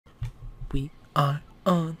We are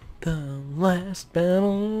on the last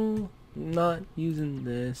battle. Not using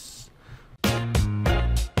this.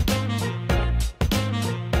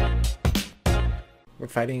 We're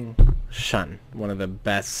fighting Shun, one of the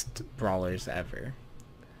best brawlers ever.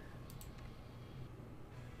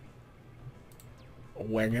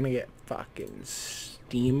 We're gonna get fucking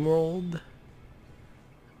steamrolled.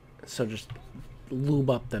 So just lube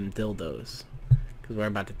up them dildos. Because we're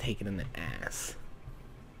about to take it in the ass.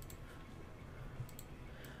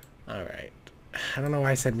 Alright. I don't know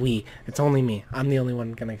why I said we. It's only me. I'm the only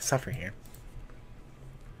one gonna suffer here.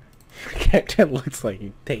 My character looks like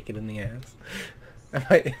you take it in the ass. Am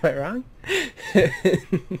I wrong?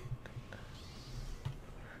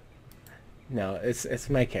 No, it's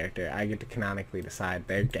my character. I get to canonically decide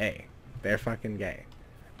they're gay. They're fucking gay.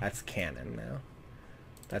 That's canon now.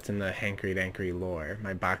 That's in the Hankery Dankery lore.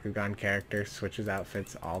 My Bakugan character switches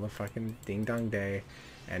outfits all the fucking ding dong day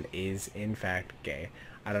and is in fact gay.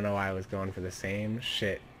 I don't know why I was going for the same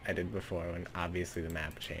shit I did before when obviously the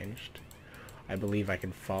map changed. I believe I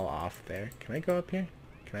can fall off there. Can I go up here?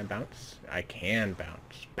 Can I bounce? I can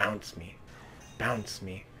bounce. Bounce me. Bounce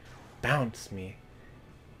me. Bounce me.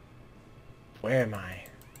 Where am I?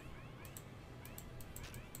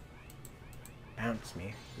 Bounce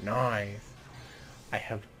me. Nice. I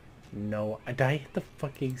have no... Did I hit the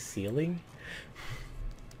fucking ceiling?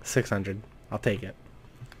 600. I'll take it.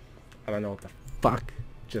 I don't know what the fuck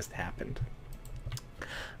just happened.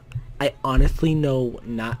 I honestly know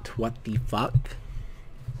not what the fuck.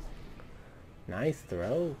 Nice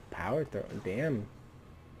throw. Power throw. Damn.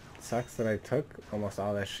 Sucks that I took almost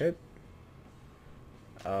all that shit.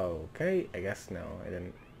 Okay. I guess no. I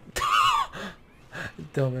didn't.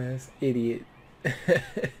 Dumbass idiot.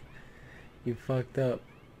 You fucked up.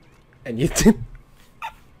 And you didn't.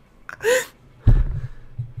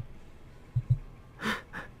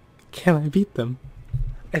 Can I beat them?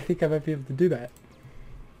 I think I might be able to do that.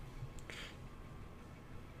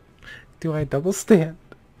 Do I double stand?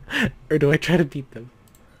 Or do I try to beat them?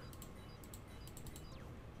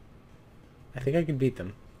 I think I can beat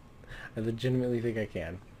them. I legitimately think I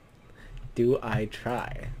can. Do I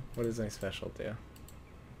try? What does my special do?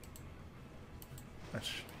 Let's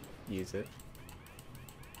use it.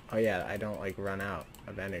 Oh yeah, I don't like run out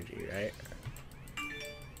of energy, right?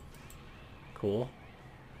 Cool.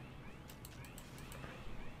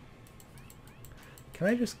 Can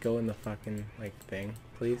I just go in the fucking like thing,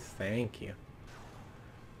 please? Thank you.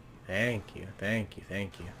 Thank you, thank you,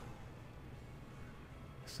 thank you.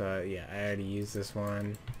 So yeah, I already used this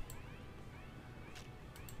one.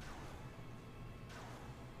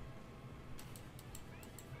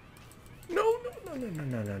 No,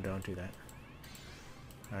 don't do that.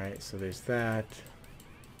 Alright, so there's that.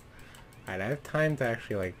 Alright, I have time to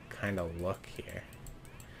actually like kind of look here.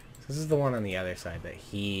 So this is the one on the other side that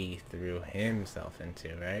he threw himself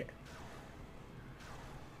into, right?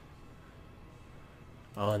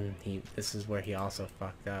 Oh, and this is where he also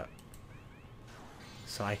fucked up.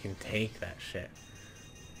 So I can take that shit.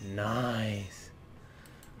 Nice.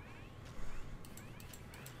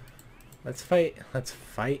 Let's fight. Let's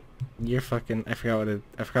fight. You're fucking... I forgot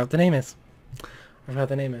what the name is. I forgot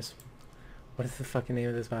the name is. What is the fucking name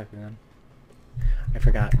of this Bakugan? I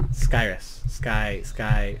forgot. Skyrus.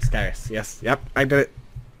 Skyrus. Yes. Yep. I did it.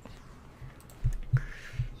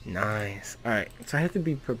 Nice. Alright. So I have to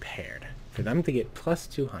be prepared for them to get plus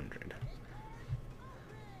 200.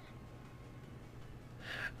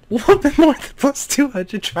 What more than plus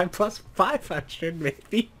 200? Try plus 500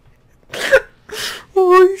 maybe.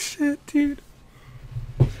 Holy shit, dude.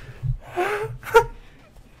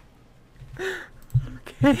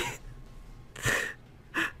 Okay.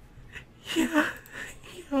 Yeah,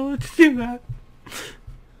 let's do that.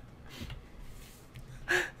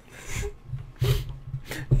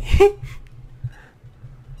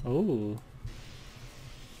 Oh.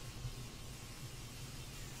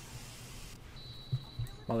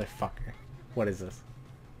 Motherfucker. What is this?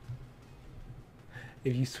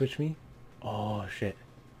 If you switch me? Oh, shit.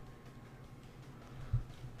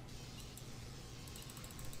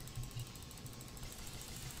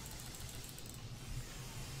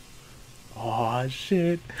 Oh,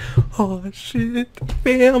 shit. Oh, shit.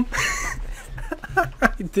 Bam. I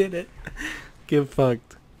did it. Get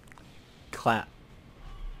fucked. Clap.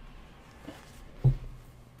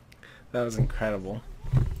 That was incredible.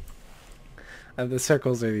 The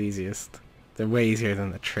circles are the easiest. They're way easier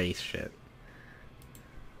than the trace shit.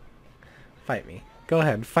 Fight me. Go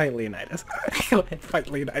ahead, fight Leonidas. Go ahead, fight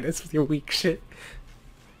Leonidas with your weak shit.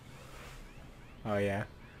 Oh yeah.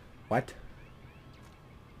 What?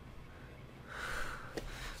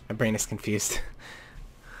 My brain is confused.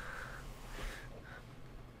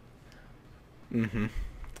 Mm-hmm.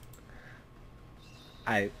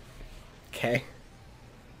 Okay.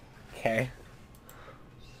 Okay.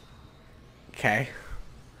 Okay.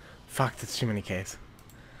 Fuck, that's too many Ks.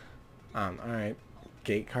 Alright.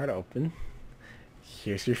 Gate card open.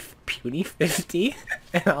 Here's your puny 50,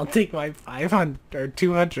 and I'll take my 500 or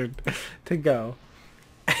 200 to go.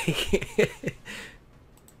 Can't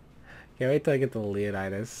wait till I get the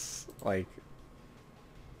Leonidas, like,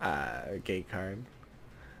 gate card.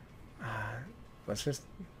 Let's just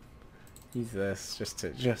use this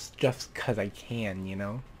just cause I can, you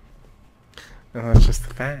know? And that's just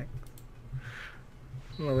the fact.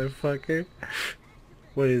 Motherfucker.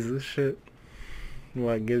 What is this shit?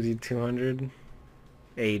 What gives you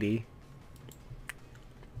 280?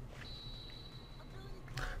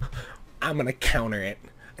 I'm gonna counter it.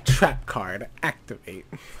 A trap card. Activate.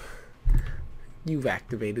 You've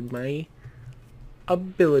activated my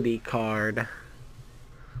ability card.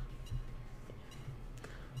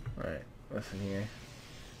 Alright, listen here.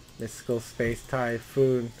 Mystical Space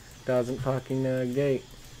Typhoon doesn't fucking negate.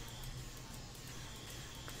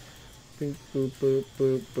 Boop, boop, boop,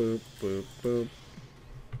 boop, boop, boop, boop.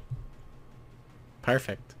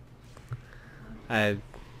 Perfect. I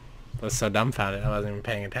was so dumbfounded I wasn't even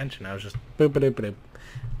paying attention. I was just boop boop boop.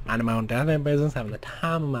 Minding my own damn business, having the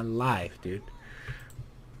time of my life, dude.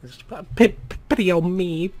 Just pity on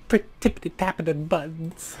me, tippity tapping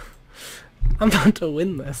buttons. I'm about to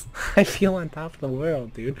win this. I feel on top of the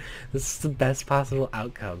world, dude. This is the best possible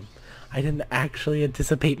outcome. I didn't actually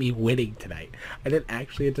anticipate me winning tonight. I didn't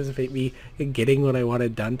actually anticipate me getting what I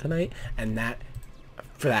wanted done tonight, and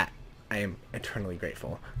for that, I am eternally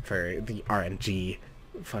grateful for the RNG,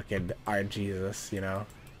 fucking RNGesus, you know?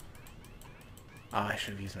 Oh, I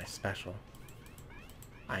should have used my special.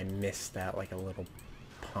 I missed that like a little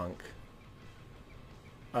punk.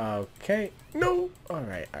 Okay. No!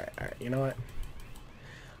 Alright. You know what?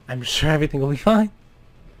 I'm sure everything will be fine.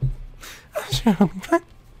 I'm sure it'll be fine.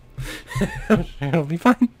 I'm sure it'll be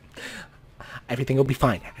fine. Everything will be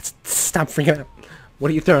fine. Stop freaking out.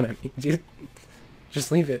 What are you throwing at me?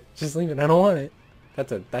 Just leave it. Just leave it. I don't want it.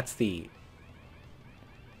 That's the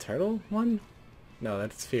turtle one? No,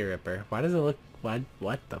 that's Fear Ripper. Why does it look...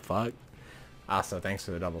 What the fuck? Also, thanks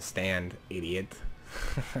for the double stand, idiot.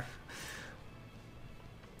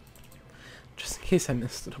 Just in case I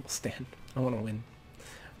missed the double stand. I want to win.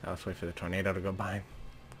 Now let's wait for the tornado to go by.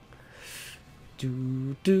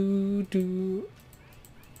 Do.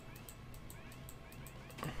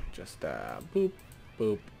 Just, boop,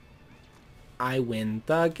 boop. I win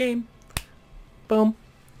the game. Boom.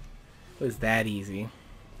 It was that easy.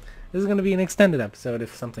 This is going to be an extended episode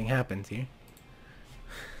if something happens here.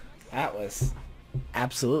 That was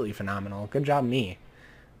absolutely phenomenal. Good job, me.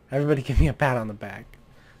 Everybody give me a pat on the back.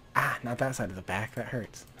 Ah, not that side of the back. That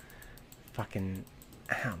hurts. Fucking...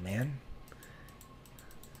 Ow, man.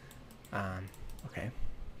 Okay.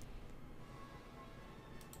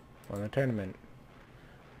 Won the tournament.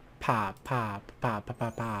 Pa.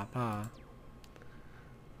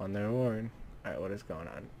 Won the reward. Alright, what is going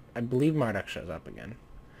on? I believe Marduk shows up again.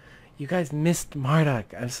 You guys missed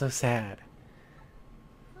Marduk. I'm so sad.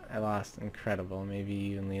 I lost. Incredible. Maybe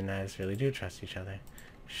you and Leonidas really do trust each other.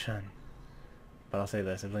 Shun. But I'll say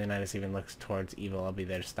this, if Leonidas even looks towards evil, I'll be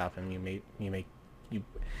there to stop him. You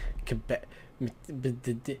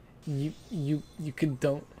could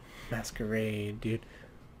don't masquerade, dude.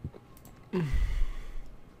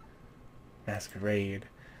 Masquerade.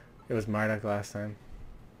 It was Marduk last time,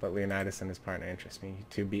 but Leonidas and his partner interest me. You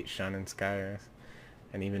two beat Shun and Skyros.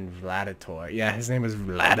 And even Vladitor. Yeah, his name was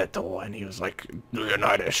Vladitor, and he was like,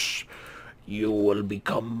 Leonidas, you will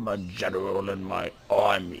become a general in my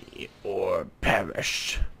army, or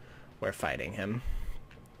perish. We're fighting him.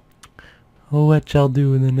 What y'all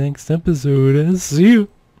do in the next episode, is see you.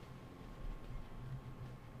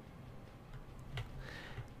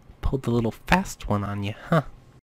 Pulled a little fast one on you, huh?